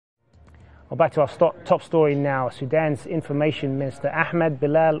Well, back to our top story now. Sudan's Information Minister Ahmed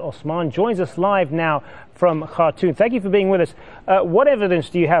Bilal Osman joins us live now from Khartoum. Thank you for being with us. What evidence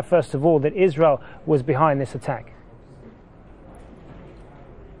do you have, first of all, that Israel was behind this attack?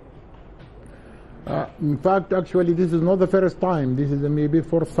 In fact, actually, this is not the first time. This is maybe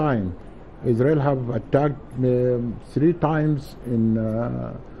fourth time. Israel have attacked 3 times in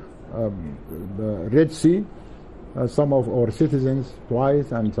the Red Sea. Some of our citizens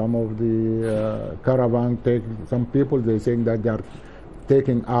twice, and some of the caravan some people, they saying that they are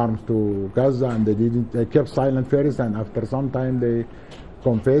taking arms to Gaza, and they kept silent first, and after some time they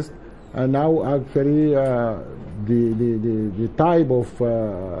confessed. And now actually the type of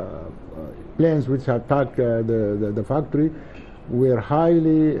planes which attacked the factory were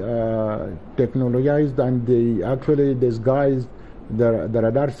highly technologized, and they actually disguised the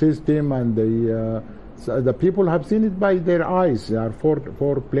radar system, and so the people have seen it by their eyes. There are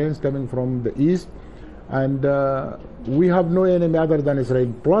four planes coming from the east, and we have no enemy other than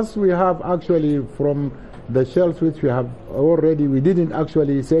Israel. Plus, we have actually from the shells which we have already, we didn't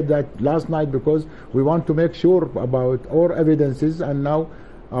actually say that last night because we want to make sure about our evidences, and now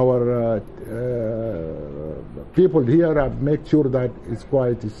our people here have made sure that it's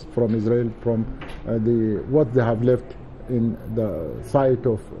quiet, it's from Israel, from what they have left in the site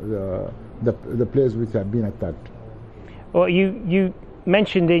of the place which have been attacked. Well, you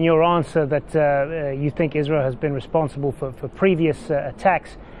mentioned in your answer that you think Israel has been responsible for previous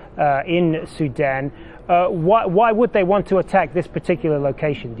attacks in Sudan. Why would they want to attack this particular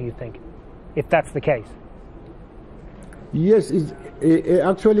location, do you think, if that's the case? Yes,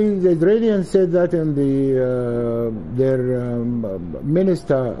 actually the Israelis said that in their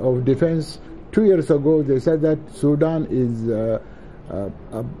Minister of Defense 2 years ago. They said that Sudan is a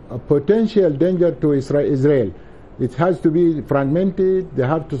potential danger to Israel. It has to be fragmented, they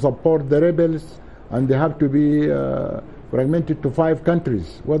have to support the rebels, and they have to be fragmented to 5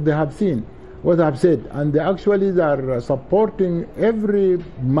 countries, what they have seen, what they have said. And they actually are supporting every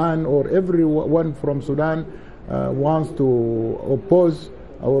man or everyone from Sudan wants to oppose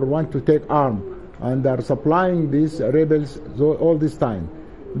or want to take arm, and they are supplying these rebels all this time.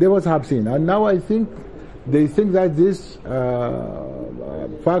 They was have seen, and now I think they think that this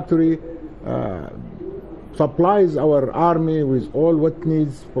factory supplies our army with all what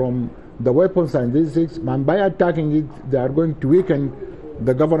needs from the weapons and these things, and by attacking it they are going to weaken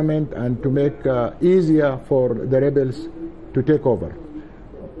the government and to make easier for the rebels to take over.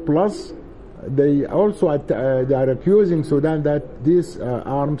 Plus they also they are accusing Sudan that these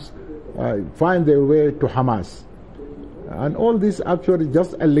arms find their way to Hamas, and all these actually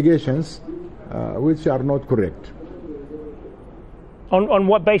just allegations which are not correct. On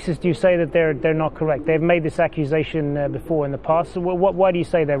what basis do you say that they're not correct? They've made this accusation before in the past. So why do you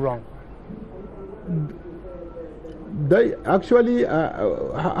say they're wrong? They actually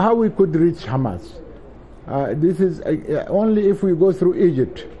how we could reach Hamas. This is only if we go through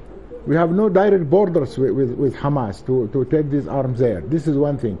Egypt. We have no direct borders with Hamas to take these arms there. This is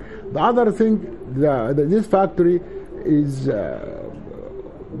one thing. The other thing, this factory is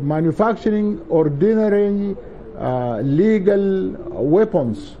manufacturing ordinary legal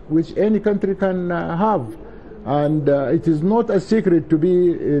weapons which any country can have, and it is not a secret to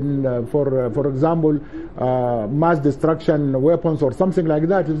be in for example mass destruction weapons or something like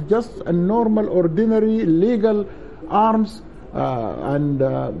that. It's just a normal ordinary legal arms, and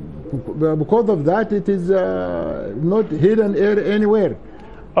because of that it is not hidden anywhere.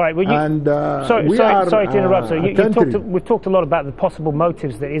 All right. Well, and sorry to interrupt. So we've talked a lot about the possible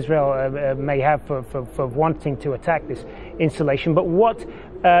motives that Israel may have for wanting to attack this installation. But what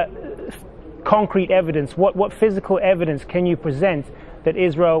concrete evidence, what physical evidence can you present that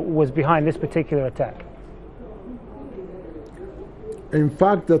Israel was behind this particular attack? In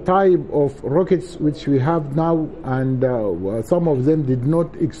fact, the type of rockets which we have now, and some of them did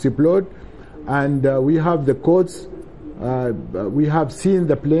not explode, and we have the codes. We have seen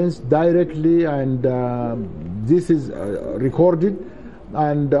the planes directly, and this is recorded,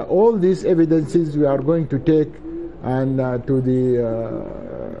 and all these evidences we are going to take and to the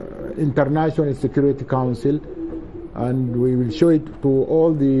International Security Council, and we will show it to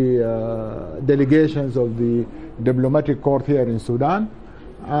all the delegations of the diplomatic court here in Sudan,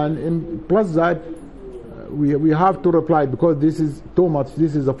 and plus that we have to reply, because this is too much.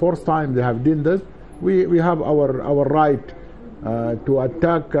 This is the first time they have done this. We have our right to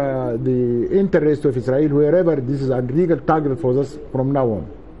attack the interests of Israel wherever this is a legal target for us from now on.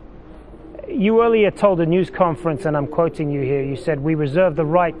 You earlier told a news conference, and I'm quoting you here, you said, "We reserve the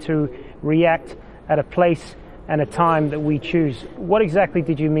right to react at a place and a time that we choose. What exactly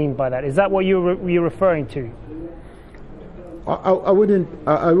did you mean by that? Is that what you're referring to? I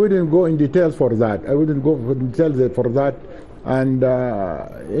wouldn't go in details for that. I wouldn't go in details for that. And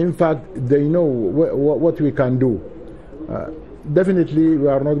in fact, they know what we can do. Definitely, we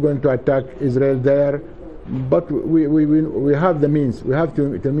are not going to attack Israel there, but we have the means. We have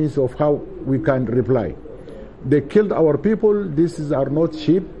the means of how we can reply. They killed our people. These are not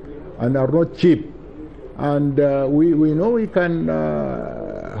sheep and are not cheap. And we know we can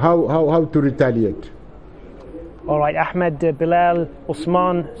how to retaliate. All right, Ahmed Bilal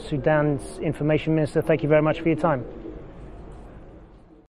Osman, Sudan's Information Minister, thank you very much for your time.